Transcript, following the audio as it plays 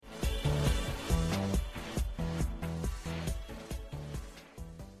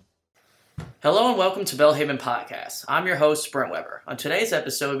Hello and welcome to Bellhaven Podcast. I'm your host, Brent Weber. On today's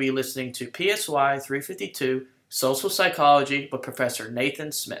episode, we'll be listening to PSY 352, Social Psychology with Professor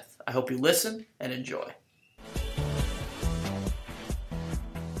Nathan Smith. I hope you listen and enjoy.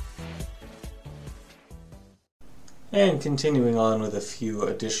 And continuing on with a few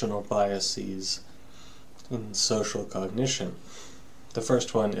additional biases in social cognition. The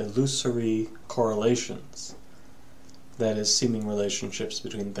first one, illusory correlations. That is, seeming relationships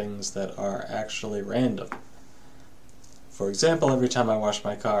between things that are actually random. For example, every time I wash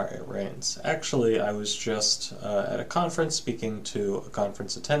my car, it rains. Actually, I was just at a conference speaking to a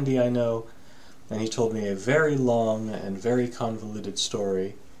conference attendee I know, and he told me a very long and very convoluted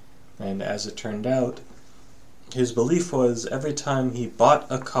story, and as it turned out, his belief was every time he bought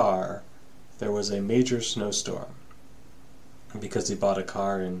a car, there was a major snowstorm. Because he bought a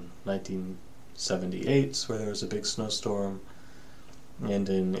car in 1978, where there was a big snowstorm, and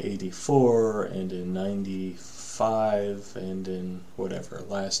in 84, and in 95, and in whatever,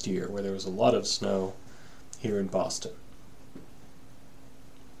 last year, where there was a lot of snow here in Boston.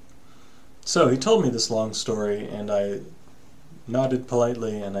 So he told me this long story, and I nodded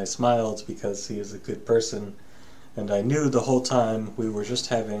politely, and I smiled because he is a good person, and I knew the whole time we were just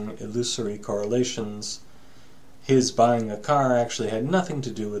having illusory correlations. His buying a car actually had nothing to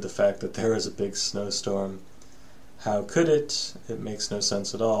do with the fact that there was a big snowstorm. How could it? It makes no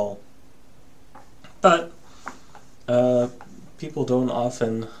sense at all. But people don't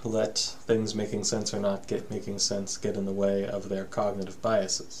often let things making sense or not making sense get in the way of their cognitive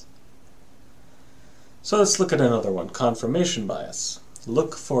biases. So let's look at another one, confirmation bias.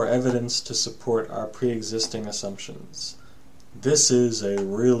 Look for evidence to support our pre-existing assumptions. This is a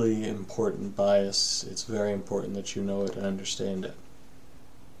really important bias. It's very important that you know it and understand it.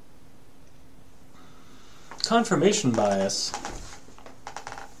 Confirmation bias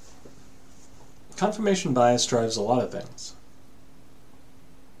drives a lot of things.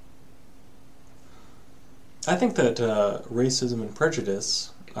 I think that racism and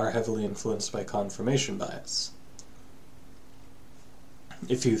prejudice are heavily influenced by confirmation bias.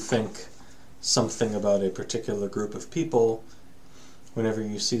 If you think something about a particular group of people, whenever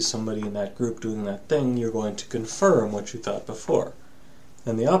you see somebody in that group doing that thing, you're going to confirm what you thought before.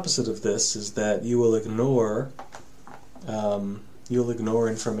 And the opposite of this is that you will ignore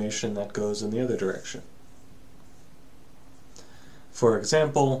information that goes in the other direction. For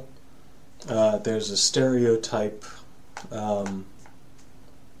example, there's a stereotype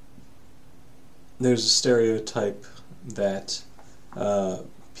that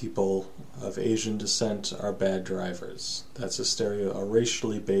people of Asian descent are bad drivers. That's a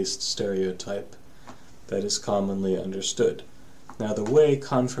racially based stereotype that is commonly understood. Now, the way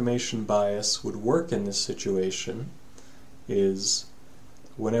confirmation bias would work in this situation is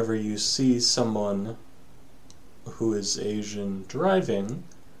whenever you see someone who is Asian driving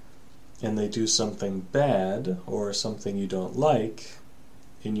and they do something bad or something you don't like,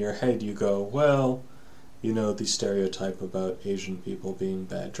 in your head you go, well, you know the stereotype about Asian people being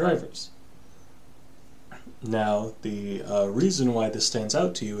bad drivers. Now, the reason why this stands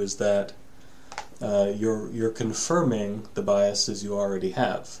out to you is that you're confirming the biases you already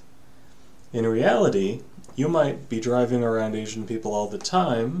have. In reality, you might be driving around Asian people all the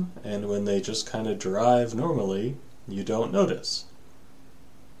time, and when they just kind of drive normally, you don't notice.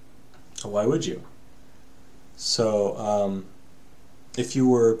 Why would you? So, if you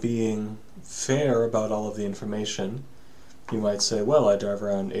were being fair about all of the information, you might say, well, I drive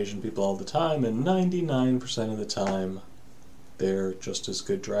around Asian people all the time, and 99% of the time they're just as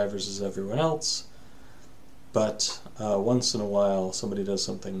good drivers as everyone else, but once in a while somebody does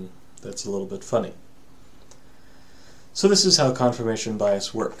something that's a little bit funny. So this is how confirmation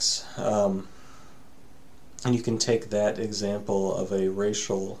bias works. And you can take that example of a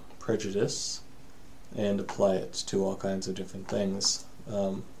racial prejudice and apply it to all kinds of different things.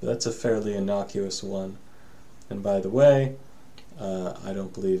 That's a fairly innocuous one. And by the way, I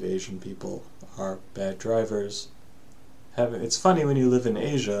don't believe Asian people are bad drivers. It's funny when you live in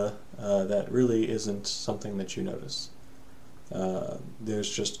Asia, that really isn't something that you notice. There's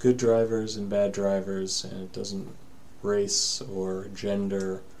just good drivers and bad drivers, and it doesn't, race or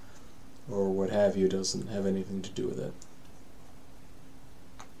gender or what have you, doesn't have anything to do with it.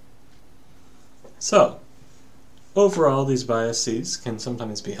 So, overall, these biases can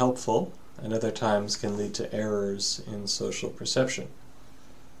sometimes be helpful, and other times can lead to errors in social perception.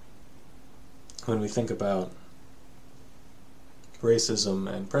 When we think about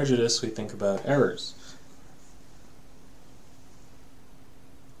racism and prejudice, we think about errors.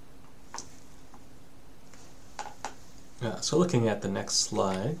 So looking at the next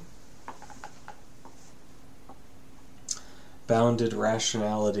slide, bounded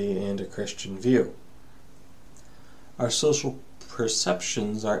rationality and a Christian view. Our social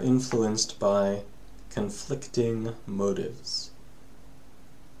perceptions are influenced by conflicting motives.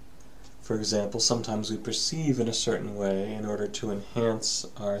 For example, sometimes we perceive in a certain way in order to enhance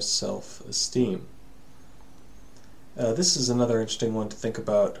our self-esteem. This is another interesting one to think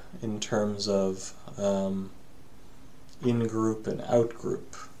about in terms of in-group and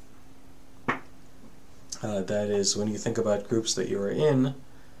out-group. That is, when you think about groups that you are in,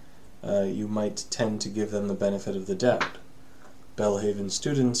 you might tend to give them the benefit of the doubt. Belhaven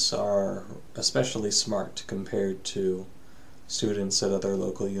students are especially smart compared to students at other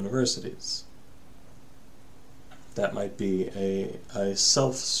local universities. That might be a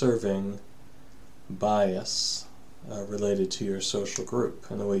self-serving bias related to your social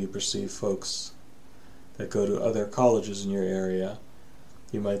group and the way you perceive folks that go to other colleges in your area.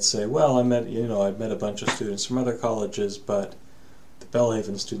 You might say, well, I've met a bunch of students from other colleges, but the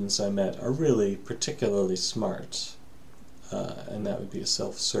Belhaven students I met are really particularly smart. And that would be a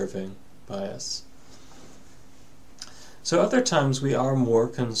self-serving bias. So other times we are more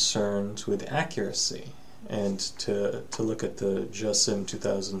concerned with accuracy. And to look at the Jassim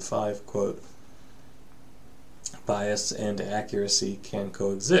 2005 quote, bias and accuracy can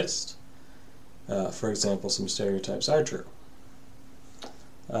coexist. For example, some stereotypes are true.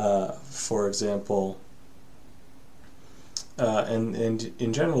 For example, and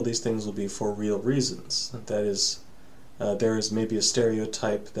in general these things will be for real reasons. That is, there is maybe a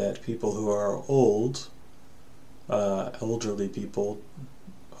stereotype that people who are old, elderly people,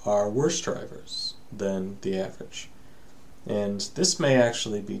 are worse drivers than the average. And this may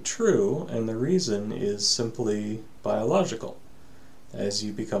actually be true, and the reason is simply biological. As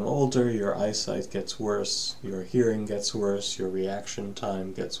you become older, your eyesight gets worse, your hearing gets worse, your reaction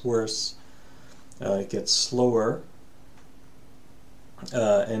time gets worse, it gets slower.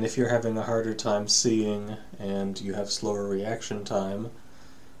 And if you're having a harder time seeing and you have slower reaction time,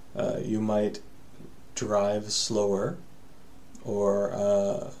 you might drive slower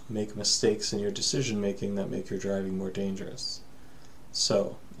or make mistakes in your decision making that make your driving more dangerous.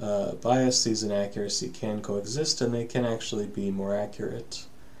 So, biases and accuracy can coexist, and they can actually be more accurate.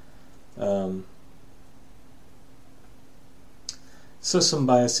 So some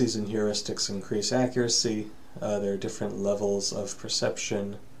biases and heuristics increase accuracy. There are different levels of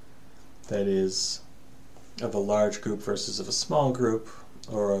perception, that is, of a large group versus of a small group,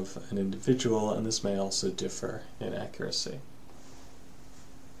 or of an individual, and this may also differ in accuracy.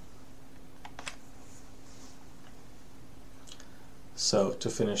 So, to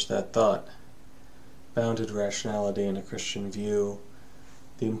finish that thought, bounded rationality in a Christian view,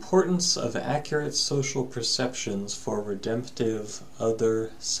 the importance of accurate social perceptions for redemptive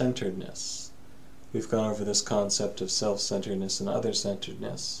other-centeredness. We've gone over this concept of self-centeredness and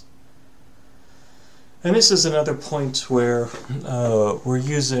other-centeredness. And this is another point where we're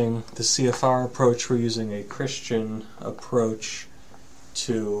using the CFR approach, we're using a Christian approach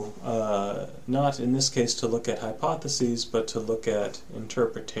to, not in this case to look at hypotheses, but to look at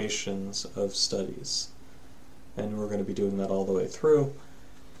interpretations of studies. And we're going to be doing that all the way through.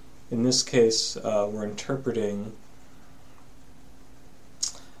 In this case, we're interpreting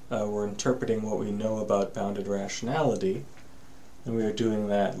what we know about bounded rationality, and we are doing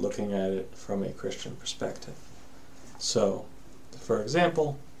that looking at it from a Christian perspective. So, for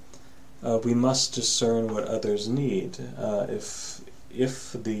example, we must discern what others need.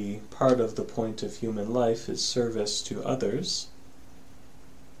 If the part of the point of human life is service to others,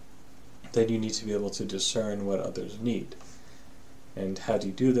 then you need to be able to discern what others need. And how do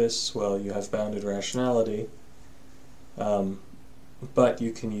you do this? Well, you have bounded rationality, but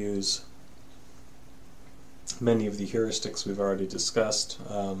you can use many of the heuristics we've already discussed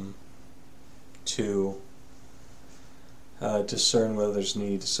to discern what others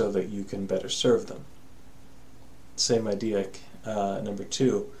need so that you can better serve them. Same idea. Number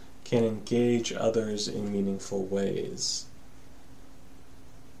 2, can engage others in meaningful ways.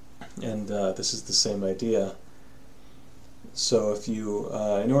 And this is the same idea. So if you,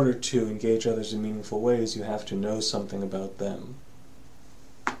 in order to engage others in meaningful ways, you have to know something about them.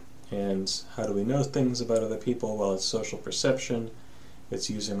 And how do we know things about other people? Well, it's social perception. It's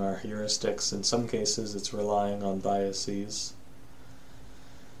using our heuristics. In some cases, it's relying on biases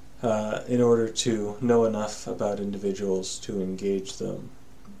in order to know enough about individuals to engage them,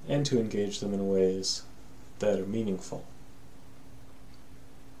 and to engage them in ways that are meaningful.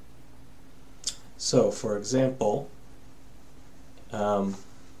 So, for example, we'll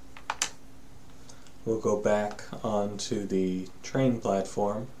go back onto the train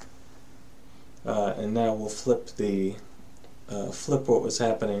platform, and now we'll flip the flip what was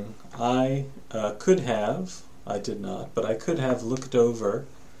happening. I did not, but I could have looked over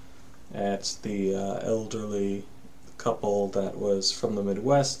at the elderly couple that was from the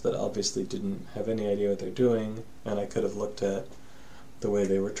Midwest that obviously didn't have any idea what they're doing, and I could have looked at the way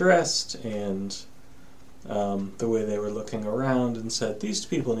they were dressed and the way they were looking around and said, these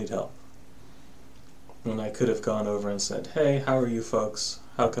people need help. And I could have gone over and said, hey, how are you folks?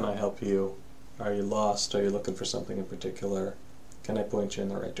 How can I help you? Are you lost? Are you looking for something in particular? Can I point you in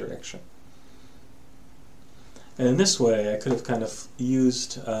the right direction? And in this way, I could have kind of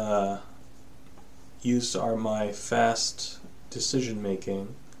used my fast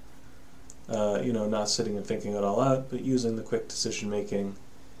decision-making, not sitting and thinking it all out, but using the quick decision-making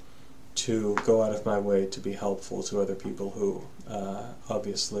to go out of my way to be helpful to other people who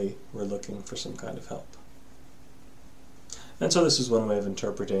obviously were looking for some kind of help. And so this is one way of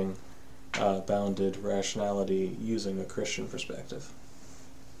interpreting bounded rationality using a Christian perspective.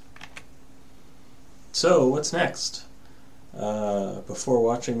 So, what's next? Before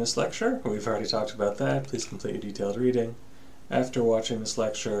watching this lecture, we've already talked about that, please complete your detailed reading. After watching this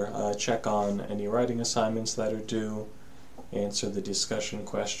lecture, check on any writing assignments that are due, answer the discussion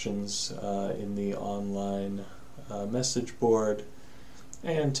questions in the online message board,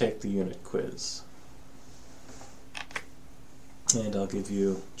 and take the unit quiz. And I'll give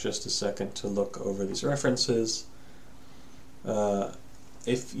you just a second to look over these references.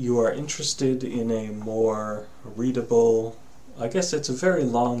 If you are interested in a more readable, I guess it's a very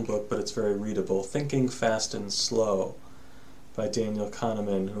long book, but it's very readable, Thinking Fast and Slow by Daniel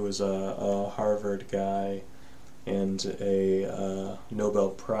Kahneman, who is a Harvard guy and a Nobel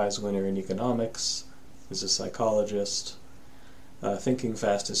Prize winner in economics, is a psychologist. Thinking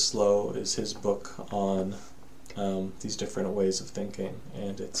Fast and Slow is his book on these different ways of thinking,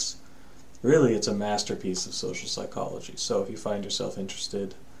 and it's a masterpiece of social psychology. So if you find yourself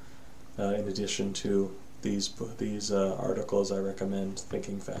interested, in addition to these articles, I recommend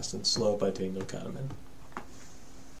Thinking Fast and Slow by Daniel Kahneman.